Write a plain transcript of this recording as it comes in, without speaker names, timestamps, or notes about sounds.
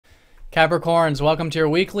Capricorns, welcome to your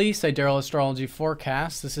weekly Sidereal Astrology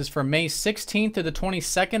forecast. This is for May 16th to the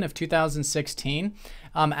 22nd of 2016.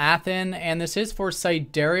 I'm Athen, and this is for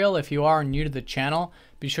Sidereal. If you are new to the channel,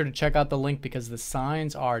 be sure to check out the link because the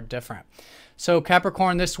signs are different. So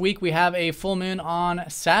Capricorn, this week we have a full moon on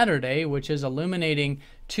Saturday, which is illuminating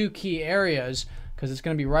two key areas because it's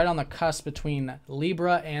going to be right on the cusp between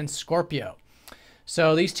Libra and Scorpio.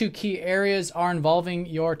 So these two key areas are involving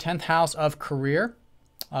your 10th house of career,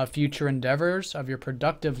 future endeavors of your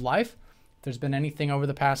productive life. If there's been anything over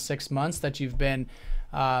the past 6 months that you've been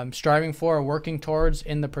striving for or working towards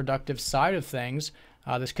in the productive side of things,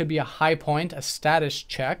 this could be a high point, a status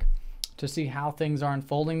check to see how things are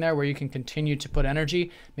unfolding there, where you can continue to put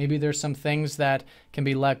energy. Maybe there's some things that can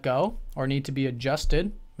be let go or need to be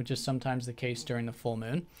adjusted, which is sometimes the case during the full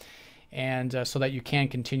moon, and so that you can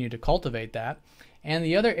continue to cultivate that. And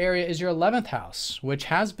the other area is your 11th house, which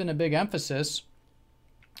has been a big emphasis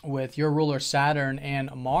with your ruler Saturn and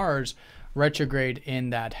Mars retrograde in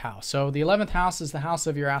that house. So the 11th house is the house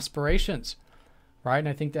of your aspirations, right? And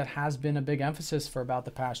I think that has been a big emphasis for about the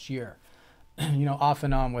past year, off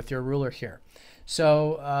and on with your ruler here.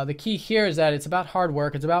 So the key here is that it's about hard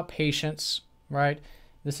work. It's about patience, right?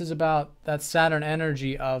 This is about that Saturn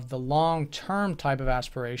energy of the long-term type of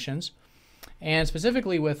aspirations. And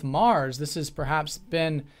specifically with Mars, this has perhaps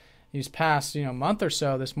been these past, month or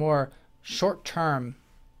so, this more short-term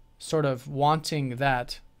sort of wanting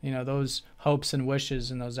that, those hopes and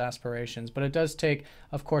wishes and those aspirations. But it does take,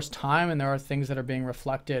 of course, time, and there are things that are being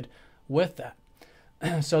reflected with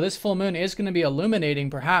that. So this full moon is going to be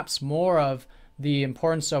illuminating perhaps more of the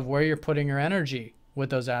importance of where you're putting your energy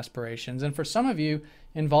with those aspirations. And for some of you,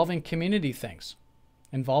 involving community things,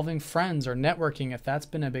 involving friends or networking, if that's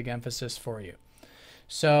been a big emphasis for you.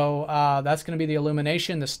 So that's going to be the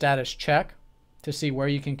illumination, the status check, to see where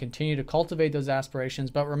you can continue to cultivate those aspirations,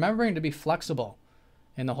 but remembering to be flexible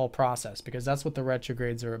in the whole process, because that's what the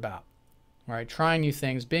retrogrades are about, right? Trying new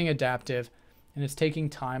things, being adaptive, and it's taking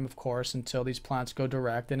time, of course, until these planets go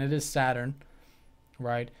direct, and it is Saturn,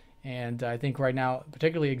 right? And I think right now,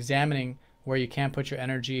 particularly examining where you can put your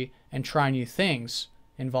energy and try new things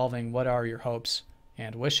involving what are your hopes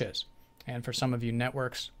and wishes, and for some of you,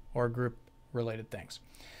 networks or group-related things.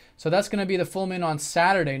 So that's going to be the full moon on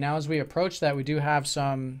Saturday. Now, as we approach that, we do have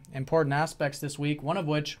some important aspects this week, one of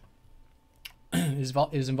which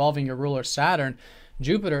is involving your ruler Saturn.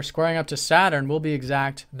 Jupiter squaring up to Saturn will be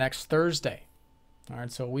exact next Thursday. All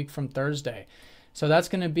right, so a week from Thursday. So that's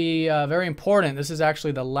going to be very important. This is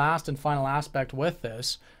actually the last and final aspect with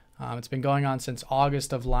this. It's been going on since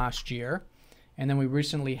August of last year. And then we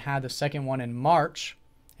recently had the second one in March.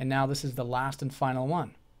 And now this is the last and final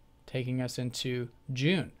one, taking us into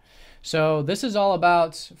June. So this is all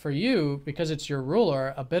about, for you, because it's your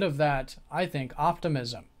ruler, a bit of that, I think,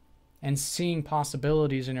 optimism and seeing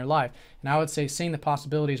possibilities in your life. And I would say seeing the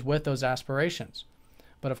possibilities with those aspirations.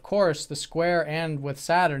 But of course, the square and with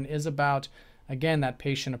Saturn is about, again, that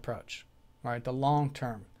patient approach, right? The long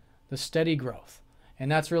term, the steady growth.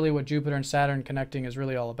 And that's really what Jupiter and Saturn connecting is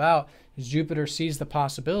really all about, is Jupiter sees the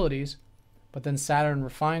possibilities, but then Saturn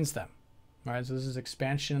refines them. Right, so this is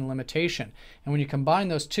expansion and limitation. And when you combine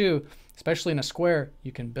those two, especially in a square,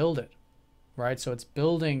 you can build it. Right? So it's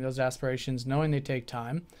building those aspirations, knowing they take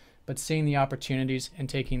time, but seeing the opportunities and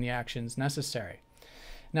taking the actions necessary.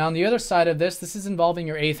 Now, on the other side of this, this is involving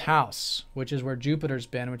your 8th house, which is where Jupiter's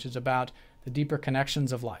been, which is about the deeper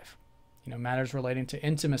connections of life. Matters relating to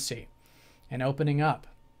intimacy and opening up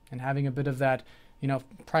and having a bit of that,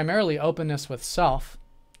 primarily openness with self,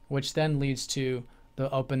 which then leads to the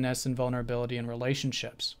openness and vulnerability in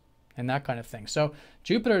relationships and that kind of thing. So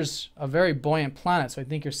Jupiter's a very buoyant planet, so I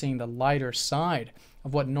think you're seeing the lighter side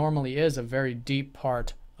of what normally is a very deep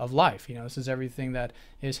part of life. This is everything that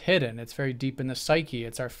is hidden. It's very deep in the psyche.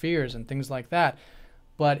 It's our fears and things like that.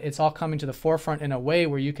 But it's all coming to the forefront in a way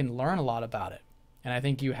where you can learn a lot about it. And I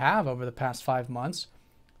think you have over the past 5 months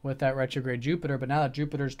with that retrograde Jupiter. But now that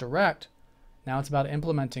Jupiter's direct, now it's about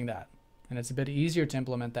implementing that. And it's a bit easier to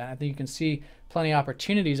implement that. I think you can see plenty of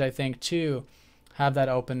opportunities, I think, to have that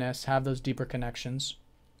openness, have those deeper connections,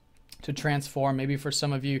 to transform, maybe for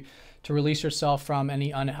some of you, to release yourself from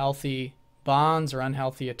any unhealthy bonds or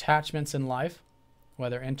unhealthy attachments in life,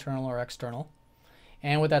 whether internal or external.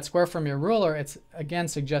 And with that square from your ruler, it's, again,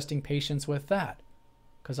 suggesting patience with that.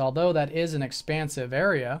 Because although that is an expansive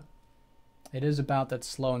area, it is about that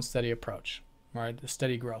slow and steady approach, right? The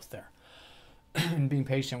steady growth there. And being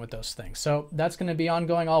patient with those things. So that's going to be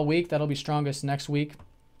ongoing all week. That'll be strongest next week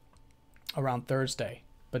around Thursday,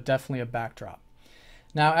 but definitely a backdrop.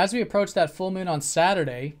 Now, as we approach that full moon on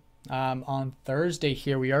Saturday, on Thursday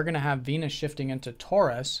here, we are going to have Venus shifting into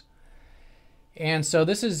Taurus. And so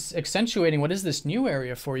this is accentuating what is this new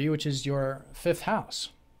area for you, which is your 5th house.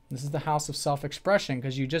 This is the house of self-expression,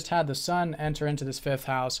 because you just had the sun enter into this 5th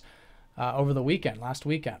house over the weekend, last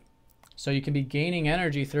weekend. So you can be gaining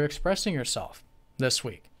energy through expressing yourself this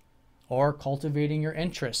week, or cultivating your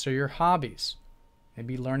interests or your hobbies,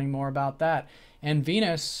 maybe learning more about that. And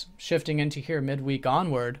Venus shifting into here midweek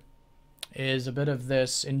onward is a bit of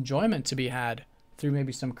this enjoyment to be had through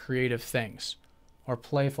maybe some creative things or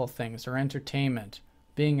playful things or entertainment,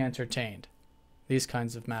 being entertained, these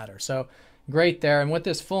kinds of matters. So great there. And with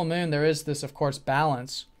this full moon, there is this, of course,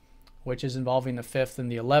 balance, which is involving the 5th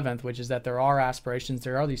and the 11th, which is that there are aspirations,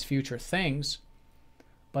 there are these future things,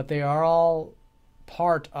 but they are all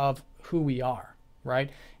part of who we are, right?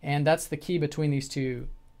 And that's the key between these two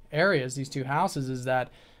areas, these two houses, is that,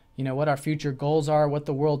 you know, what our future goals are, what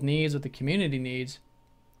the world needs, what the community needs,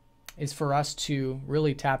 is for us to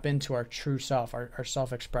really tap into our true self, our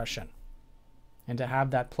self-expression, and to have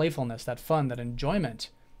that playfulness, that fun, that enjoyment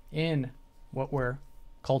in what we're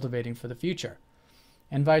cultivating for the future.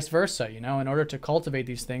 And vice versa, you know, in order to cultivate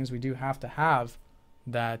these things, we do have to have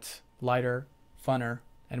that lighter, funner,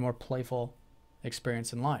 and more playful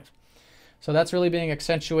experience in life. So that's really being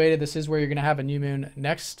accentuated. This is where you're going to have a new moon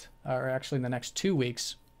next, or actually in the next 2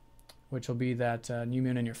 weeks, which will be that new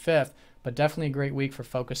moon in your 5th, but definitely a great week for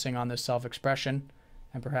focusing on this self-expression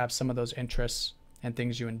and perhaps some of those interests and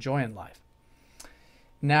things you enjoy in life.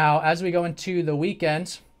 Now, as we go into the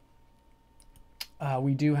weekend,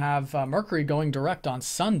 we do have Mercury going direct on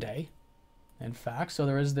Sunday, in fact, so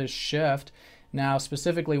there is this shift. Now,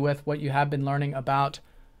 specifically with what you have been learning about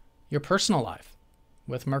your personal life,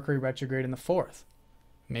 with Mercury retrograde in the 4th,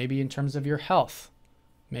 maybe in terms of your health,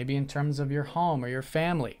 maybe in terms of your home or your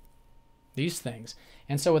family, these things.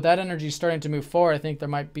 And so with that energy starting to move forward, I think there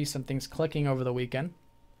might be some things clicking over the weekend,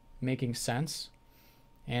 making sense,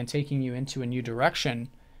 and taking you into a new direction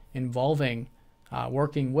involving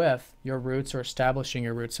working with your roots or establishing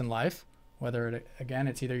your roots in life, whether, again,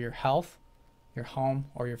 it's either your health, your home,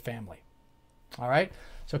 or your family. All right,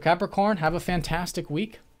 so Capricorn, have a fantastic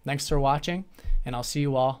week. Thanks for watching, and I'll see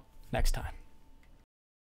you all next time.